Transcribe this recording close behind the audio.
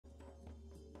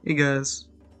Hey guys,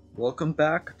 welcome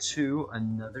back to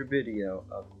another video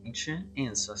of Ancient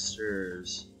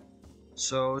Ancestors.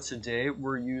 So today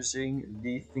we're using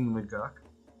the Thingmugic,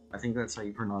 I think that's how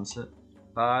you pronounce it,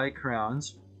 by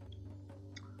Crowns.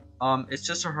 It's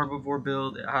just a herbivore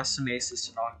build. It has some aces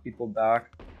to knock people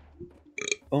back.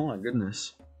 Oh my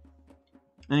goodness.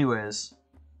 Anyways,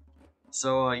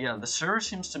 so yeah, the server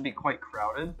seems to be quite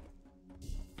crowded.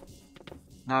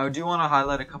 Now I do want to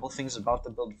highlight a couple things about the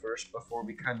build first before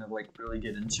we kind of like really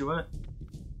get into it.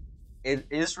 It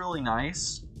is really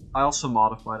nice. I also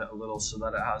modified it a little so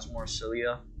that it has more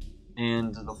cilia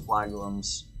and the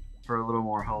flagellums for a little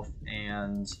more health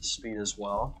and speed as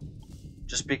well.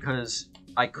 Just because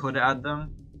I could add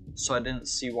them, so I didn't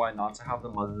see why not to have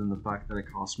them other than the fact that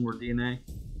it costs more DNA.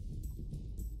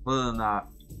 Other than that,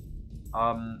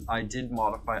 I did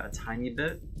modify a tiny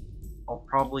bit. I'll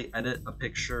probably edit a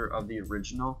picture of the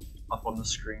original up on the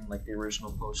screen, like the original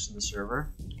post in the server.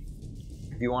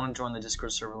 If you want to join the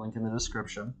Discord server, link in the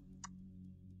description.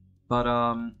 But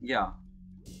yeah,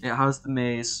 it has the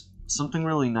maze. Something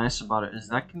really nice about it is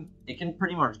that it can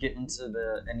pretty much get into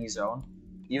any zone,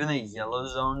 even a yellow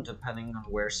zone, depending on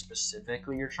where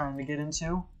specifically you're trying to get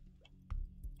into.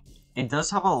 It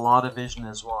does have a lot of vision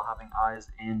as well, having eyes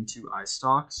and 2 eye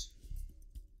stalks.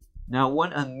 Now,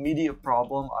 one immediate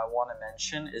problem I want to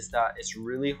mention is that it's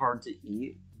really hard to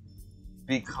eat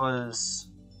because,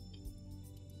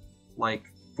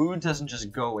 like, food doesn't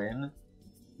just go in.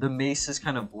 The maces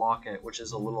kind of block it, which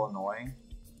is a little annoying.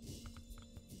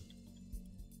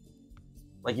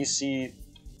 Like, you see,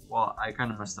 well, I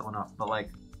kind of messed that one up, but, like,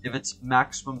 if it's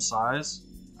maximum size,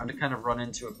 I have to kind of run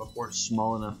into it before it's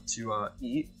small enough to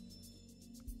eat.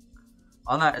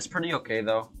 On that, it's pretty okay,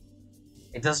 though.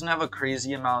 It doesn't have a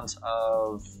crazy amount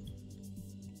of,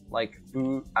 like,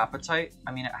 food appetite.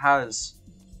 I mean, it has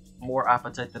more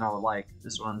appetite than I would like,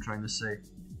 is what I'm trying to say.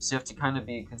 So you have to kind of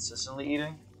be consistently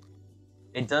eating.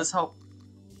 It does help.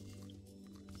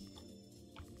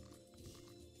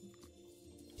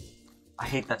 I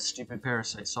hate that stupid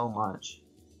parasite so much.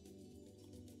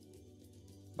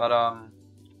 But,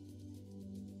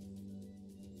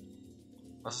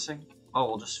 what's this thing? Oh,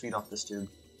 we'll just feed off this dude.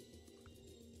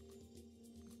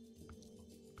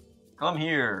 Come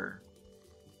here.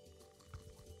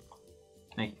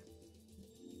 Thank you.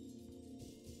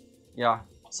 Yeah,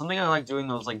 something I like doing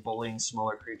though is like bullying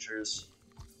smaller creatures,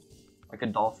 like a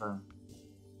dolphin.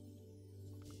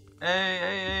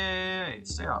 Hey,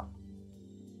 stay up.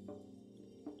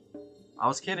 I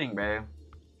was kidding, babe.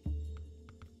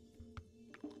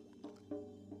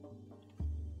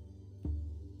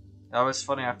 That was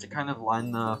funny. I have to kind of line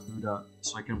the food up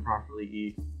so I can properly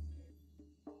eat.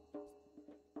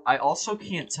 I also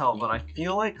can't tell, but I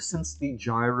feel like since the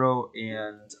gyro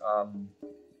and,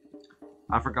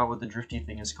 I forgot what the drifty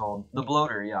thing is called. The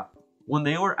bloater, yeah. When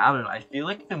they were added, I feel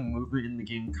like the movement in the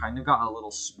game kind of got a little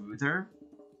smoother.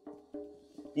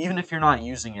 Even if you're not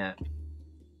using it.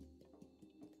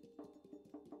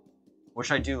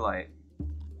 Which I do like.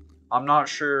 I'm not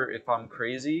sure if I'm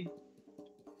crazy.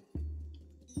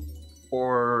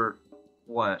 Or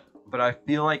what. But I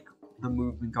feel like the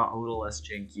movement got a little less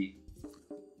janky.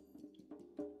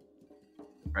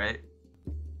 Right?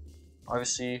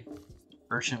 Obviously,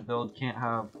 merchant build can't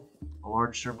have a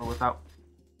large server without.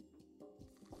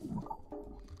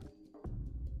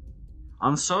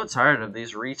 I'm so tired of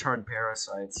these retard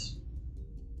parasites.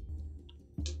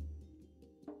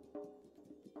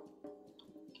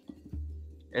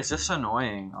 It's just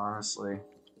annoying, honestly.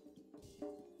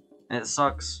 And it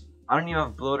sucks. I don't even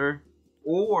have bloater,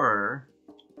 or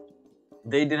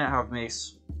they didn't have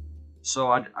mace.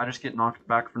 So I just get knocked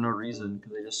back for no reason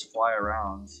because they just fly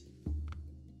around.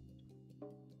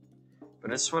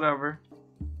 But it's whatever.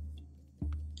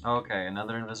 Okay,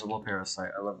 another invisible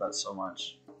parasite. I love that so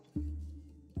much.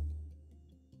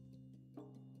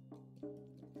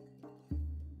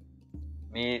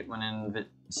 Me when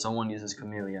someone uses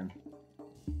chameleon.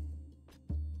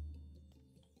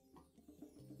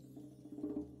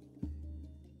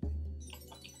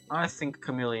 I think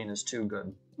chameleon is too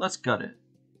good. Let's gut it.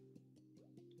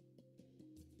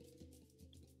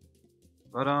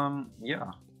 But,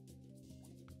 yeah.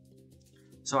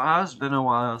 So it has been a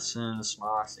while since my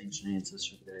last Ancient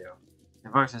Ancestors video.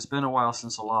 In fact, it's been a while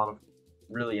since a lot of,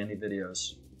 really, any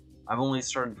videos. I've only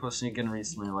started posting again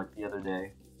recently, like the other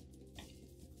day.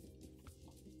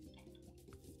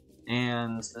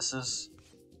 And this is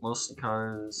mostly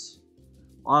because,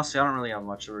 honestly, I don't really have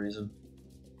much of a reason.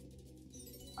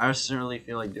 I just didn't really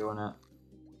feel like doing it.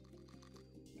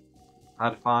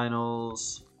 Had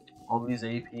finals, all these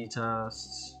AP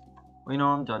tests. Well, you know,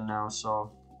 I'm done now, so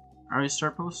I already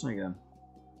start posting again.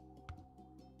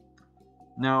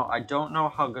 Now, I don't know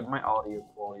how good my audio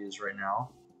quality is right now,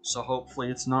 so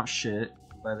hopefully it's not shit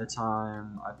by the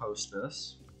time I post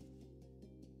this.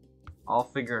 I'll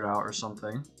figure it out or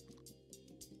something.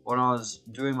 When I was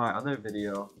doing my other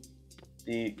video,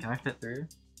 can I fit through?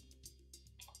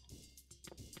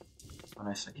 Oh,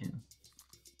 nice, I can.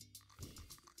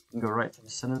 You can go right to the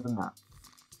center of the map.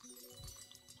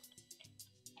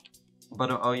 But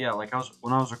oh yeah, like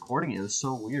when I was recording it, it was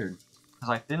so weird because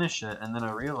I finished it and then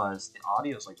I realized the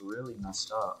audio is like really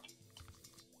messed up.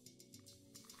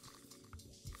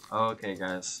 Okay,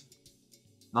 guys,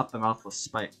 not the mouthless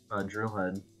spike drill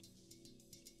head.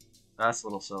 That's a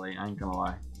little silly. I ain't gonna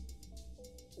lie.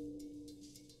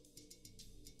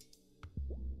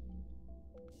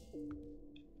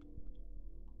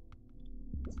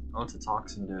 Oh, it's a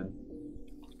toxin dude.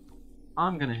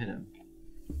 I'm gonna hit him.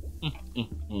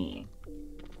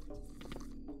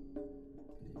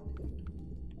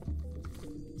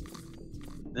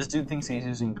 This dude thinks he's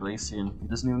using Glacian. He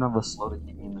doesn't even have a slow to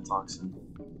keep me in the toxin.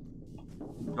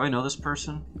 Do I know this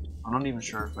person? I'm not even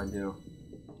sure if I do.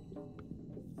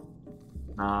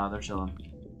 Nah, they're chilling.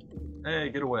 Hey,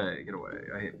 get away, get away.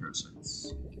 I hate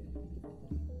parasites.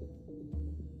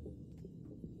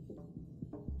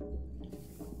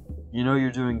 You know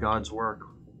you're doing God's work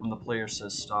when the player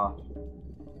says stop.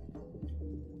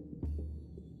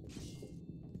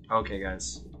 Okay,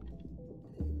 guys.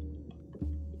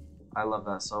 I love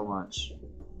that so much.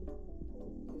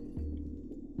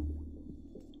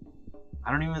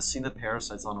 I don't even see the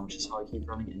parasites on him, which is how I keep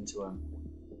running into him.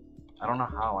 I don't know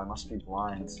how, I must be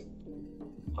blind.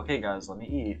 Okay guys, let me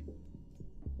eat.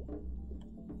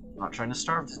 I'm not trying to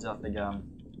starve to death again.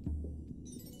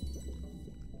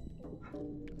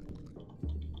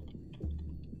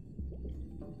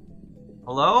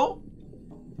 Hello?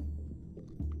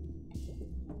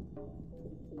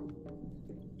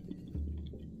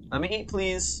 Let me eat,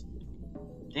 please.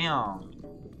 Damn.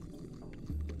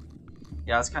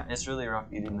 Yeah, it's really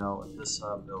rough eating though with this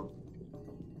build.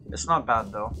 It's not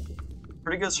bad though.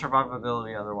 Pretty good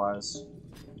survivability otherwise.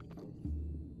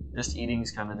 Just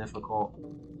eating's kind of difficult.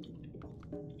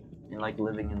 And like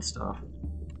living and stuff.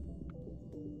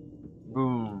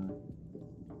 Boom.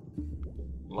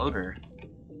 Loader.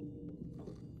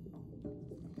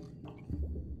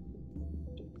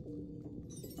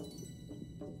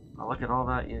 Oh, look at all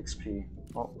that EXP.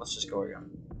 Well, let's just go again.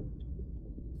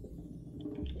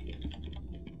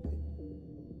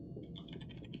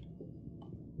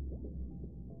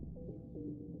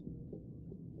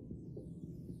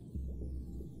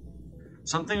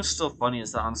 Something still funny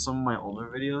is that on some of my older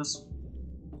videos,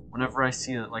 whenever I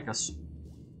see like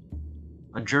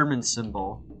a German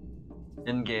symbol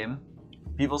in game,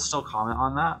 people still comment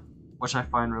on that, which I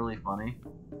find really funny.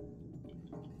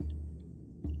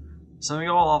 Some of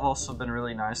y'all have also been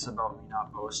really nice about me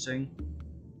not posting.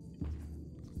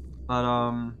 But,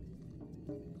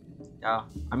 yeah.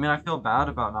 I mean, I feel bad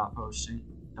about not posting.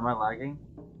 Am I lagging?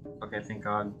 Okay, thank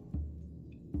God.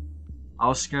 I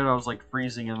was scared I was, like,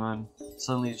 freezing and then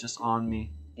suddenly he's just on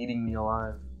me, eating me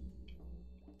alive.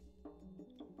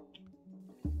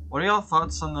 What are y'all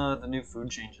thoughts on the new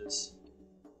food changes?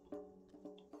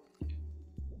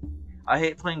 I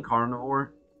hate playing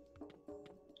carnivore.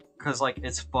 Because, like,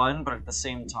 it's fun, but at the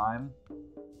same time,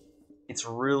 it's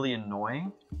really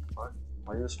annoying. What?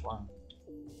 Why is this fun?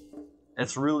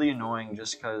 It's really annoying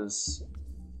just because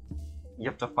you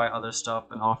have to fight other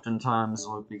stuff, and oftentimes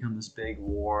it'll become this big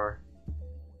war.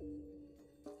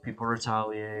 People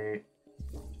retaliate.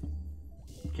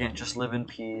 You can't just live in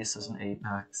peace as an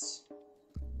apex.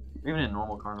 Even in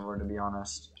normal carnivore, to be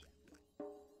honest.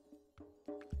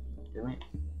 Get me?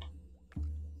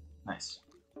 Nice.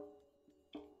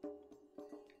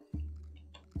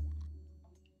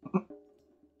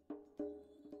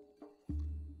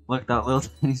 Look, that little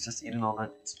thing's just eating all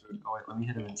that food. Oh wait, let me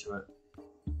hit him into it.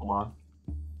 Hold on.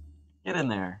 Get in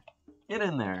there. Get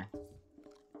in there.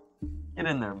 Get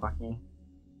in there, Bucky.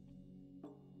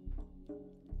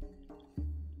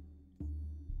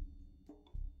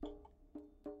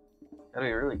 Gotta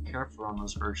be really careful on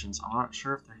those urchins. I'm not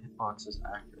sure if the hitbox is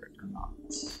accurate or not.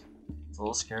 It's a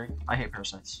little scary. I hate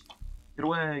parasites. Get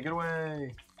away, get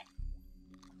away!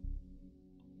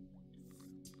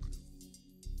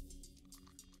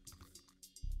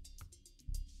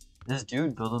 This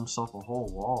dude built himself a whole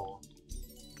wall.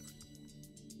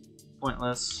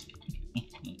 Pointless.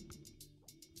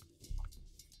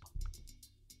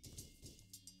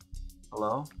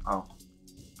 Hello? Oh.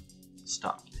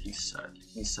 Stop. He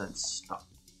said stop.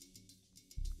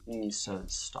 He said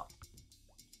stop.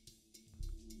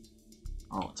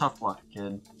 Oh, tough luck,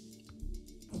 kid.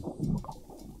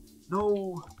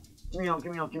 No! Get me out,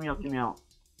 get me out, get me out, get me out.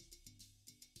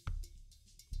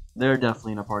 They're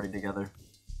definitely in a party together.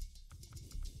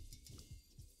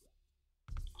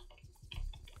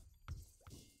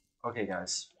 Okay,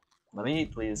 guys. Let me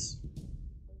eat, please.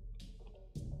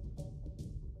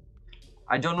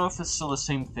 I don't know if it's still the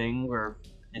same thing where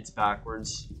it's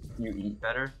backwards, you eat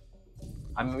better.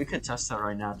 I mean, we could test that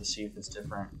right now to see if it's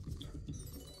different.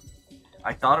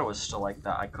 I thought it was still like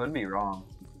that. I could be wrong.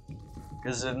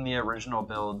 Because in the original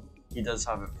build, he does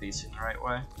have it facing the right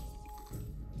way.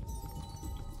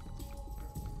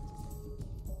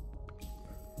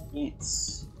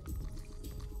 Eats.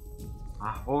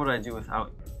 What would I do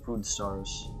without food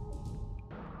stars?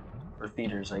 Or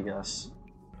feeders, I guess,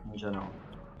 in general.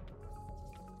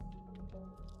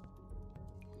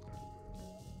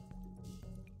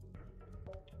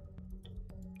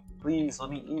 Please, let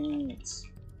me eat.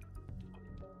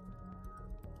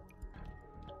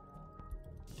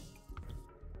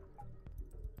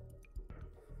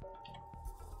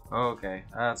 Okay,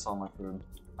 that's all my food.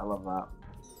 I love that.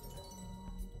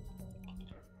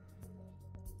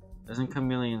 Isn't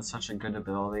Chameleon such a good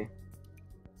ability?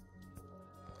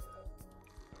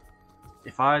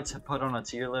 If I had to put on a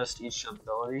tier list each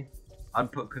ability,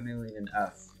 I'd put Chameleon in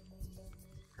F.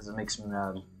 Because it makes me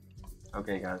mad.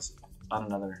 Okay, guys. Found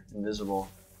another. Invisible.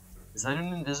 Is that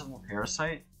an invisible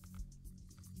parasite?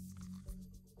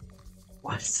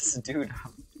 Why does this dude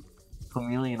have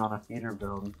Chameleon on a feeder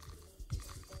build?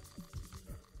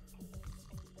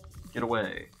 Get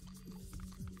away.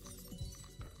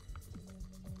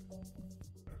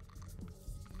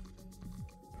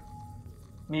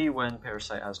 Me when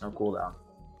Parasite has no cooldown.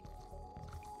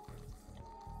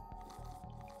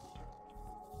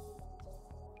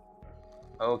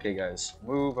 Okay, guys,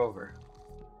 move over.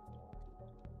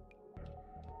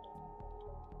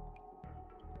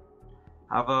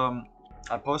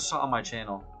 I posted on my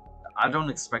channel. I don't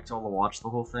expect y'all to watch the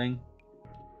whole thing.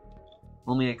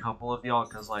 Only a couple of y'all,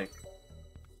 cause like,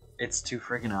 it's 2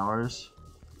 friggin' hours.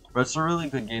 But it's a really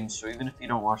good game, so even if you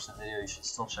don't watch the video, you should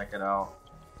still check it out.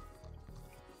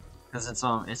 Cause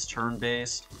it's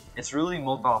turn-based. It's really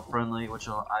mobile friendly, which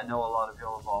I know a lot of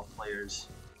y'all Evolve players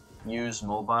use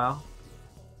mobile.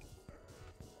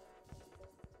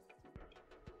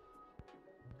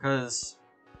 Cause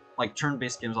like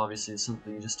turn-based games obviously is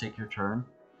simply you just take your turn.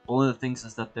 One of the things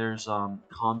is that there's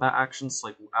combat actions,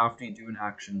 like after you do an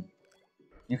action,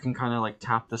 you can kind of like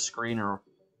tap the screen or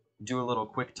do a little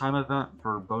quick time event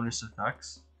for bonus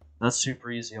effects. That's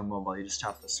super easy on mobile, you just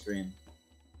tap the screen.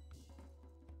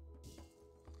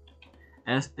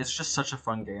 And it's just such a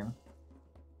fun game.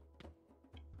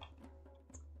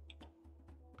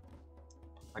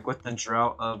 Like with the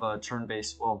drought of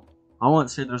turn-based, well, I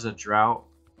won't say there's a drought.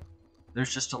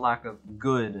 There's just a lack of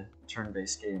good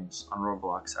turn-based games on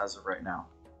Roblox as of right now.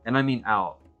 And I mean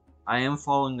out. I am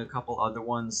following a couple other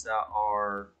ones that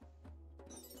are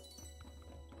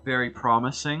very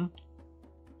promising.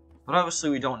 But obviously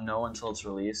we don't know until it's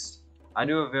released. I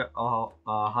do have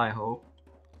a high hope.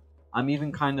 I'm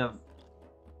even kind of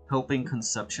helping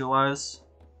conceptualize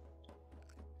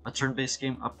a turn-based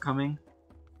game upcoming.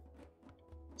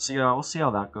 So yeah, we'll see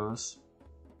how that goes.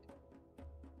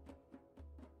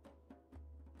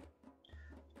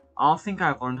 I don't think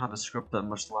I've learned how to script that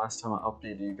much the last time I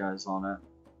updated you guys on it.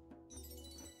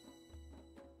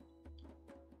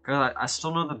 Cause I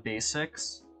still know the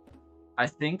basics. I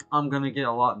think I'm gonna get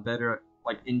a lot better at,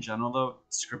 like in general though,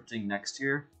 scripting next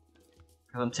year.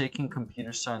 Cause I'm taking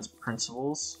computer science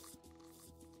principles.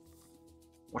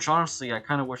 Which honestly, I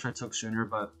kind of wish I took sooner,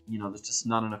 but, you know, there's just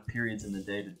not enough periods in the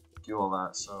day to do all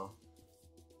that, so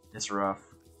it's rough.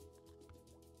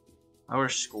 I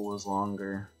wish school was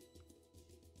longer.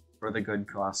 For the good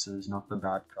classes, not the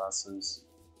bad classes.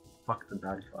 Fuck the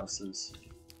bad classes.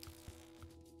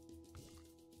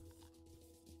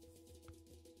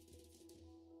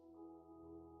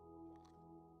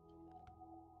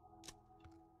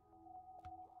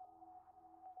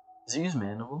 Does he use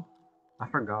Mandible? I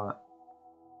forgot.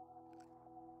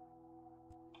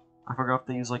 I forgot if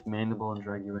they use like Mandible and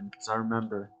drag you in, because I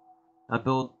remember that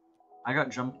build, I got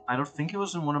jumped, I don't think it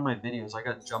was in one of my videos, I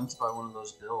got jumped by one of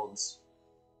those builds.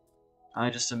 I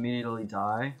just immediately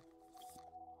die.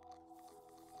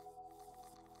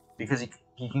 Because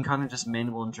he can kind of just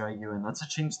Mandible and drag you in. That's a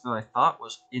change that I thought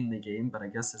was in the game, but I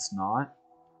guess it's not.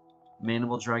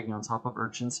 Mandible dragging on top of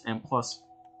urchins, and plus,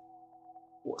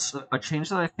 a change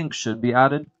that I think should be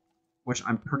added, which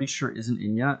I'm pretty sure isn't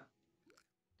in yet.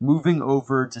 Moving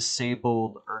over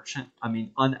disabled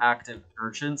unactive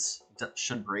urchins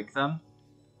should break them.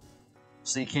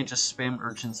 So you can't just spam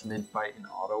urchins mid-fight and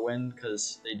auto-win,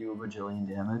 because they do a bajillion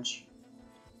damage.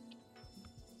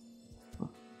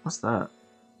 What's that?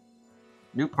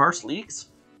 New parts leaks?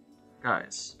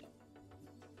 Guys.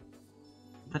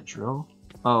 The drill?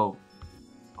 Oh.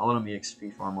 I'll let him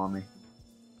EXP farm on me.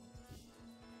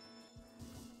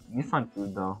 I need to find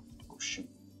food though. Oh shoot.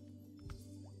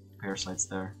 Parasites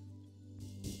there.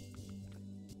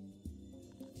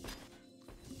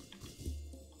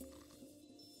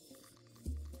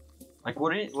 Like,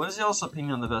 what is y'all's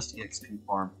opinion on the best EXP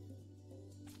farm?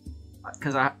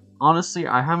 Because honestly,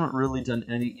 I haven't really done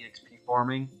any EXP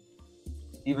farming,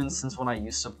 even since when I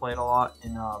used to play it a lot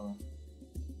in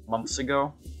months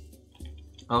ago.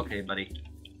 Okay, buddy,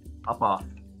 hop off,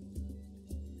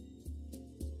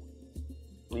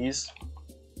 please.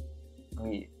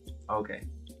 Okay.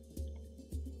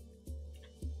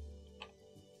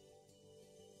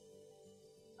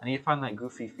 I need to find that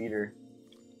goofy feeder.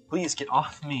 Please get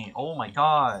off me! Oh my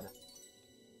god!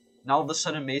 Now all of a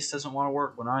sudden Mace doesn't want to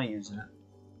work when I use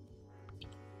it.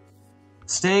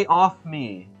 Stay off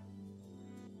me!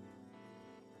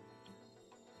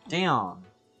 Damn!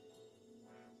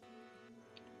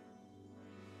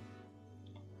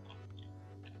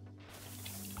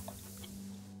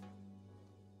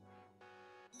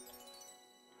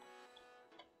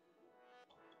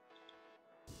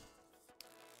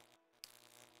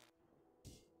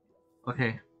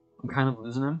 Okay, I'm kind of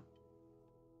losing him.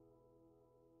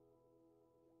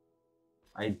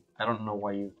 I don't know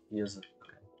why he isn't.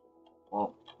 Okay.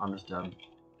 Well, I'm just dead.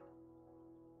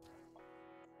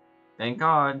 Thank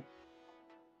God.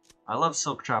 I love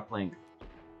Silk Trap Link.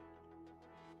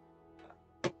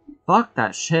 Fuck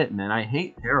that shit, man. I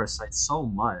hate parasites so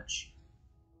much.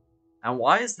 And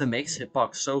why is the Make's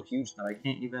hitbox so huge that I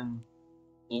can't even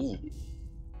eat?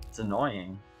 It's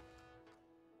annoying.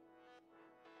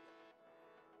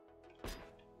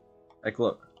 Like,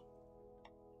 look.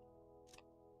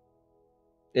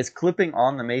 It's clipping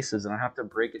on the maces, and I have to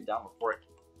break it down before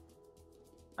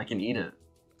I can eat it.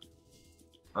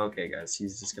 Okay, guys,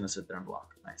 he's just gonna sit there and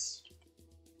block. Nice.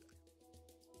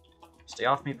 Stay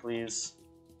off me, please.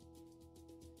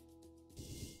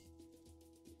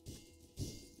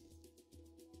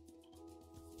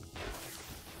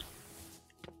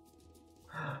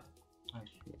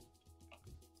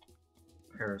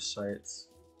 Parasites.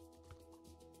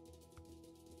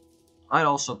 I'd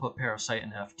also put Parasite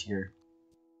in F tier,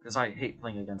 because I hate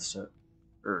playing against it.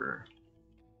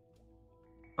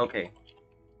 Okay.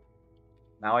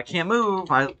 Now I can't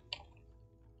move. I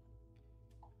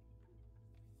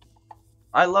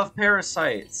love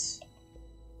parasites.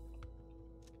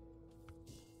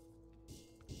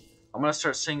 I'm gonna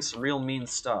start saying some real mean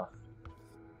stuff.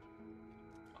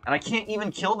 And I can't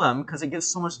even kill them because it gives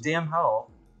so much damn health.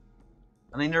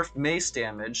 And they nerfed mace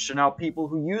damage, so now people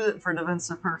who use it for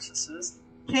defensive purposes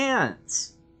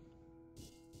can't.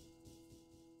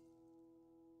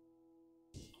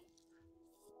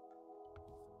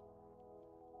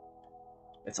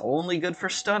 It's only good for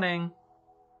stunning,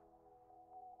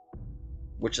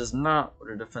 which is not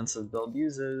what a defensive build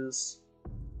uses.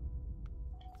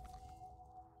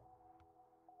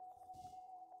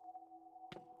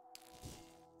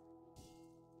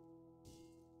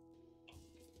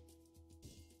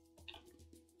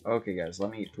 Okay, guys,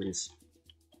 let me eat, please.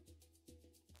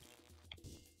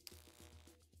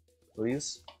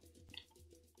 Please?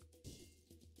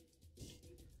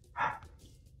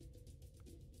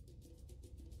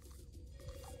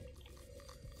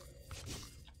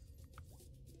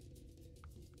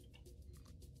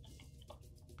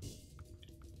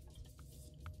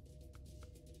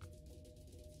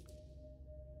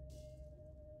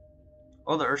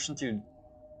 Oh, the Urshan dude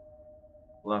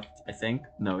left, I think.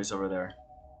 No, he's over there.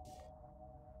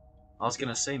 I was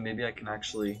gonna say, maybe I can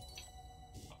actually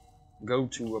go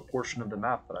to a portion of the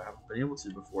map that I haven't been able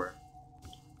to before.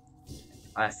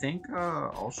 I think,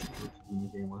 also in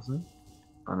the game, wasn't it?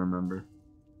 I don't remember.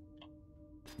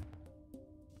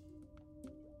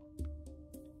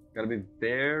 Gotta be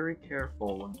very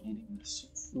careful when eating this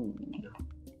food.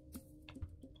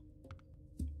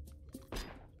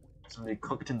 Somebody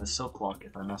cooked in the silk lock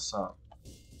if I mess up.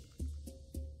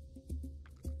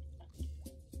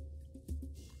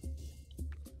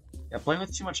 Yeah, playing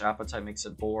with too much appetite makes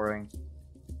it boring.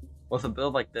 With a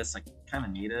build like this, I kind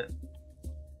of need it.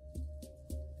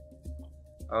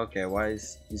 Okay, why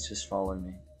is he's just following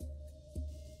me?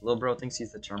 Little bro thinks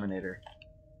he's the Terminator.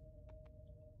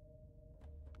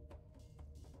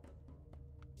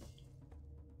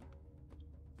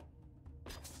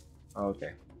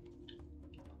 Okay.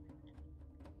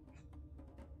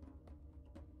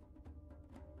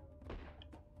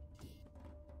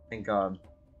 Thank God.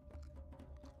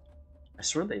 I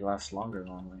swear they last longer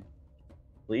normally.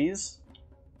 Please?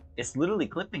 It's literally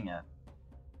clipping it.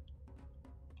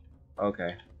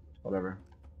 Okay, whatever.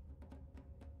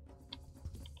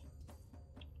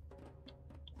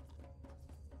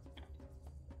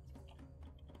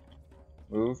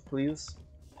 Move, please.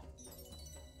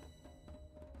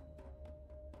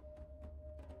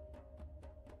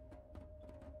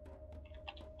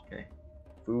 Okay.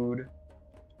 Food.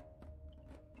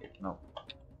 Okay, no.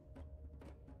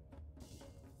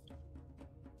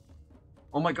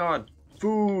 Oh my god!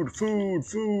 Food! Food!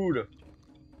 Food!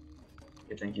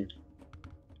 Okay, thank you.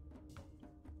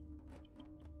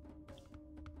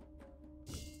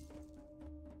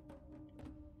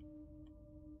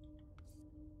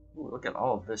 Ooh, look at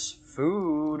all of this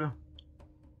food.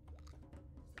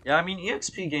 Yeah, I mean,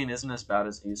 EXP gain isn't as bad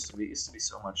as it used to be. It used to be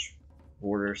so much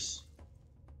worse.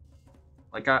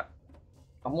 Like, I'm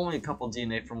only a couple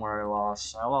DNA from where I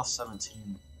lost. I lost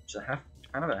 17, which is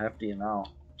kind of a hefty amount.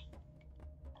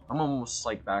 I'm almost,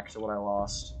 like, back to what I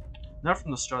lost. Not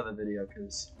from the start of the video,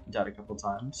 because I died a couple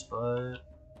times, but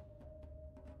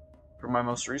for my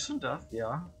most recent death,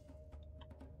 yeah.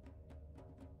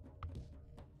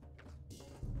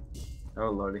 Oh,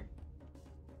 lordy.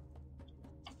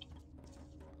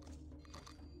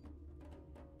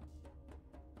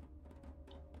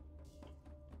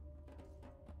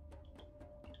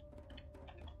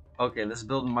 Okay, this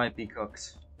build might be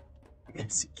cooked.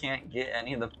 Because you can't get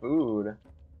any of the food.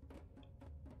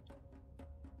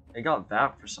 They got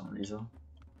that for some reason.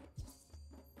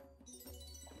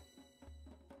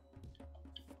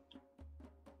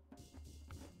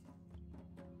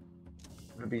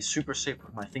 I'm gonna be super safe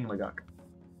with my Thingmugic.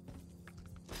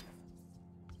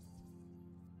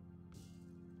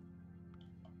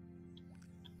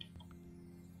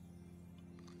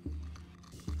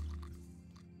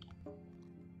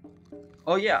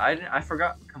 Oh yeah, I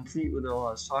forgot completely what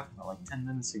I was talking about like 10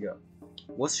 minutes ago.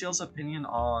 What's y'all's opinion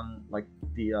on like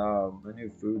the new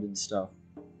food and stuff?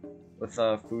 With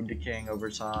food decaying over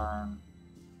time.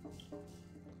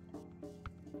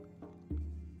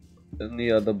 And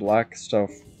the black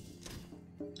stuff.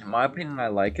 In my opinion, I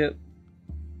like it.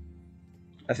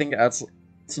 I think it's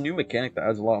a new mechanic that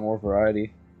adds a lot more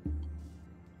variety.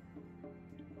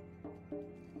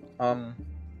 I don't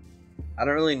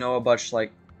really know about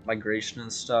like migration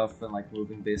and stuff and like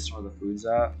moving based on where the food's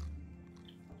at.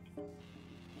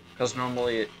 Because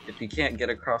normally, if you can't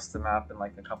get across the map in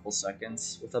like a couple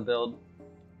seconds with a build,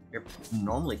 you're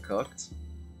normally cooked.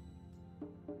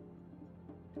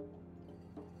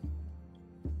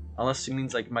 Unless it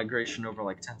means like migration over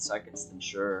like 10 seconds, then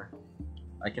sure.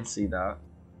 I can see that.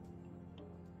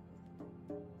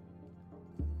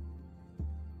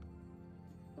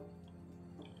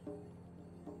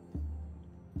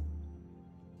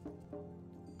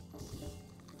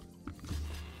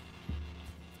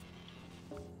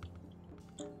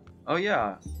 Oh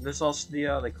yeah, there's also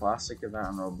the classic event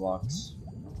on Roblox.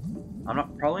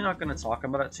 I'm probably not gonna talk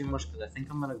about it too much because I think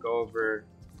I'm gonna go over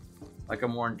like a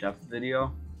more in-depth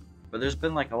video. But there's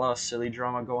been like a lot of silly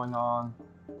drama going on,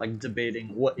 like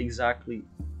debating what exactly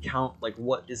like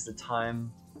what is the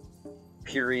time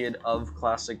period of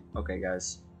classic. Okay,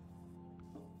 guys,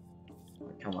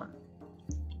 come on.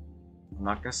 I'm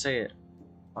not gonna say it.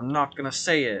 I'm not gonna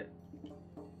say it.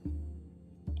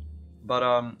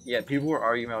 But yeah, people were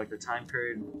arguing about like the time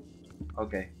period.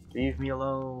 Okay, leave me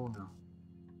alone.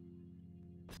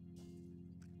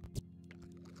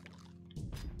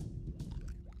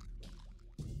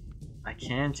 I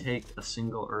can take a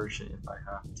single urchin if I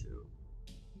have to.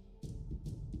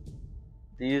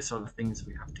 These are the things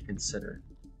we have to consider.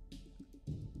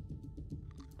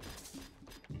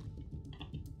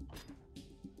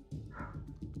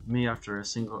 Me after a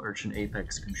single urchin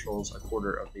apex controls a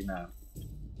quarter of the map.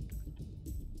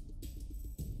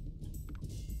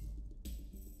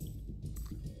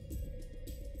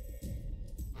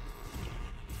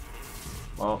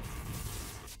 Well,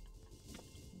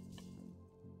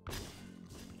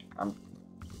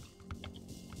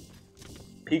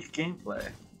 peak gameplay.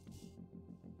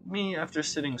 Me after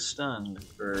sitting stunned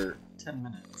for 10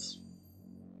 minutes.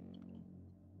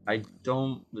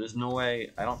 There's no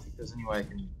way, I don't think there's any way I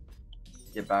can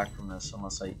get back from this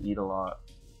unless I eat a lot.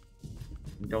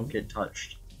 And don't get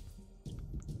touched.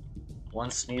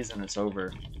 One sneeze and it's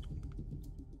over.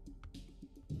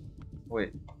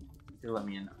 Wait, you let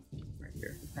me in right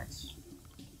here. Nice.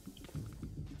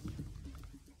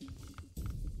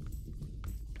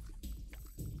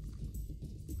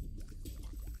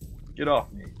 Get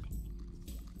off me.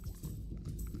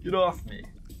 Get off me.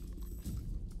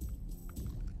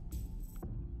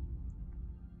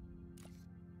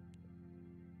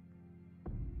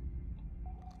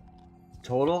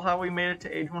 Total how we made it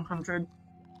to age 100?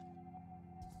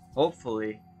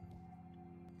 Hopefully.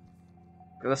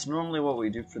 Because that's normally what we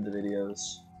do for the videos.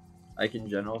 Like in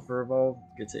general for Evolve,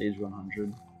 get to age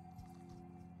 100.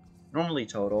 Normally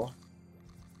total.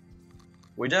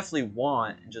 We definitely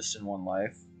want just in one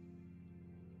life.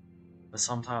 But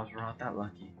sometimes we're not that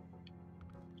lucky.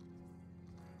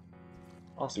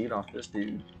 I'll also eat off this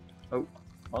dude. Oh,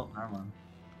 well, never mind.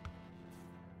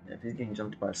 Yeah, if he's getting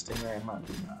jumped by a stingray, I'm not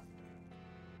doing that.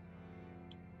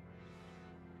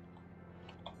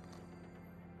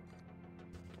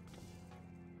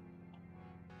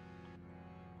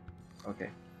 Okay.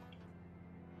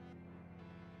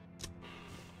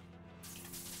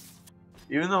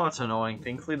 Even though it's annoying,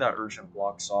 thankfully that urchin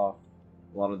blocks off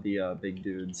a lot of the big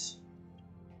dudes.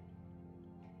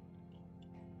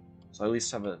 So I at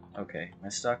least have a... Okay, am I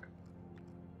stuck?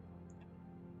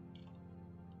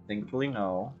 Thankfully,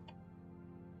 no.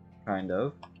 Kind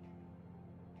of.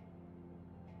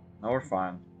 No, we're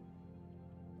fine.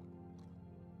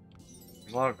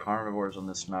 There's a lot of carnivores on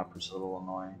this map, which is a little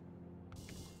annoying.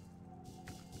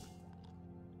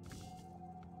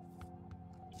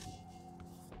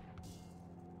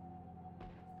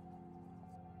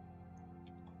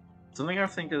 Something I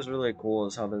think is really cool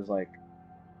is how there's like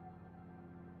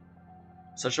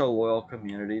such a loyal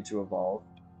community to Evolve.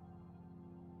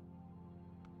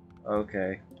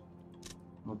 Okay.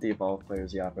 What the Evolve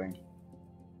players yapping?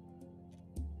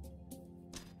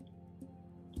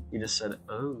 He just said,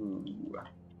 oh.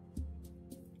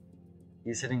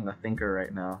 He's hitting the thinker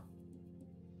right now.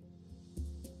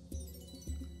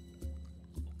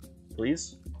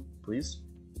 Please? Please?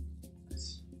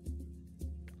 Nice.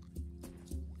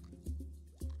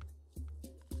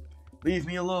 Leave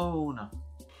me alone!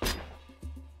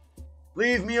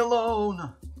 Leave me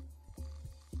alone!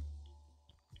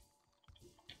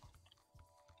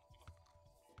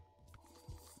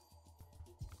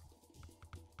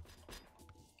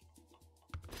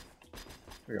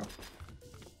 There we go.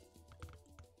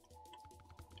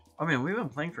 I mean, we've been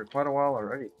playing for quite a while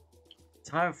already.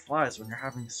 Time flies when you're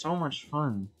having so much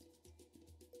fun.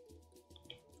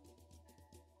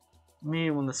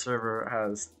 Me when the server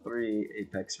has 3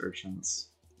 Apex urchins.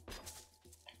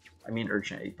 I mean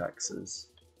urchin apexes.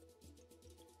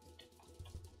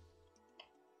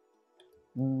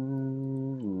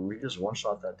 Ooh, we just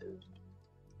one-shot that dude.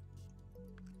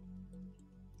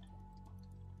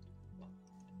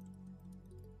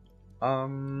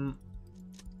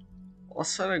 Let's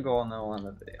set a goal and then we'll end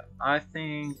the video. I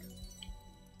think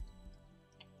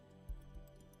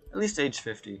at least age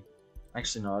 50.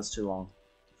 Actually, no, that's too long.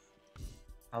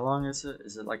 How long is it?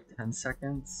 Is it like 10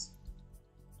 seconds?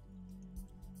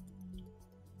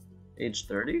 Age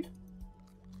 30?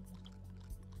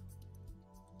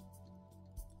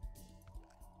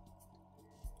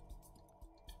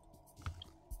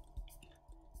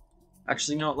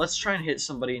 Actually, no, let's try and hit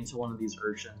somebody into one of these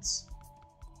urchins.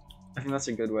 I think that's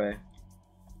a good way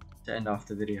to end off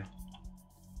the video.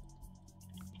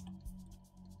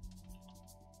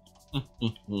 I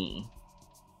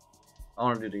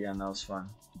want to do it again, that was fun.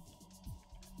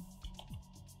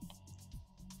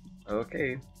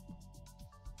 Okay.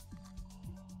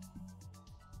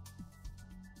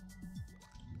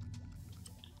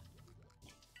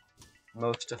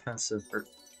 Most offensive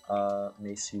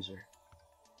mace user.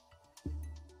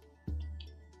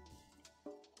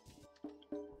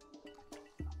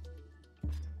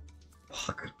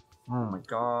 Fuck. Oh my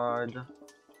god.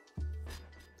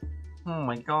 Oh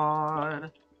my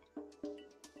god.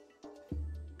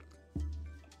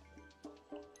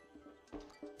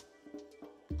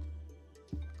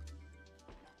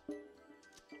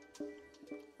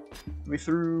 We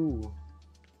through.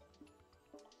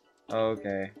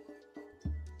 Okay.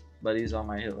 But he's on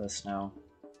my hit list now.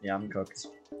 Yeah, I'm cooked.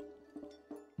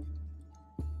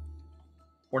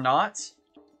 We're not?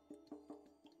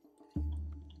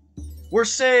 We're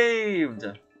saved!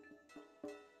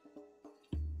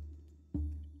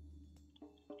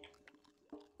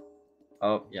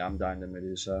 Oh, yeah, I'm dying to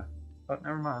Medusa. Oh,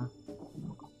 never mind.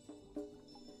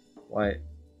 Wait.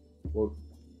 Well,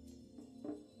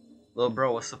 little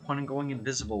bro, what's the point of going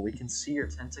invisible? We can see your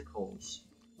tentacles.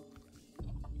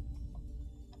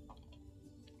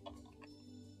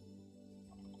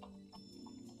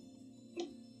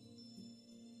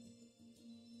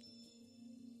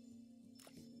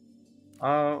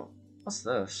 What's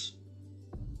this?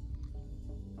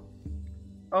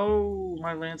 Oh,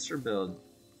 my Lancer build.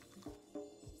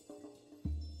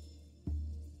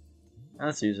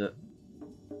 Let's use it.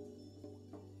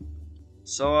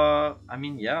 So, I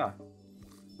mean, yeah.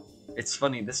 It's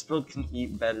funny, this build can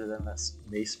eat better than this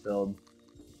mace build.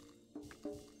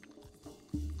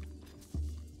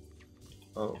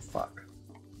 Oh, fuck.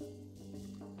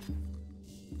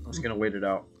 I'm just gonna wait it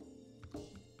out.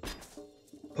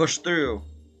 Push through!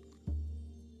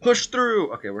 Push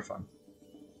through! Okay, we're fine.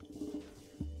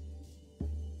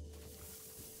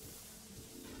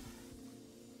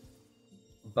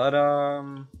 But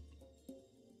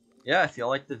yeah, if you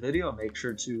like the video, make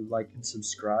sure to like and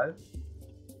subscribe.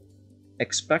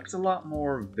 Expect a lot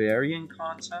more variant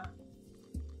content.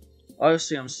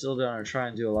 Obviously, I'm still gonna try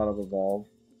and do a lot of Evolve.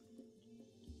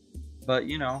 But,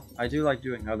 you know, I do like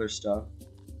doing other stuff.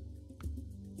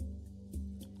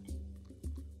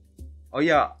 Oh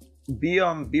yeah,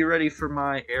 be ready for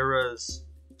my eras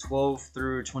 12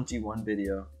 through 21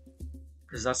 video,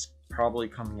 because that's probably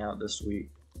coming out this week.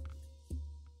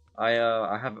 I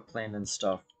have it planned and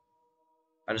stuff.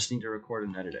 I just need to record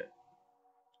and edit it.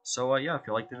 So yeah, if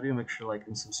you like the video, make sure to like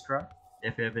and subscribe.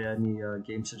 If you have any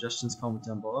game suggestions, comment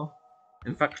down below.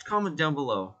 In fact, comment down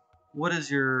below, what is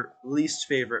your least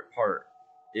favorite part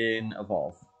in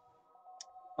Evolve?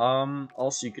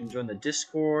 Also, you can join the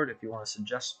Discord if you want to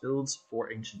suggest builds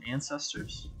for Ancient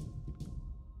Ancestors.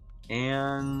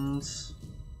 And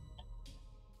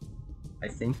I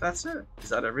think that's it. Is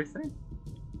that everything?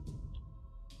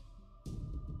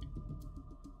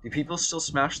 Do people still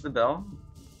smash the bell?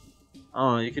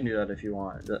 Oh, you can do that if you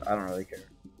want. I don't really care.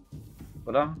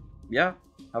 But yeah,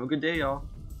 have a good day, y'all.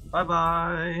 Bye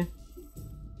bye.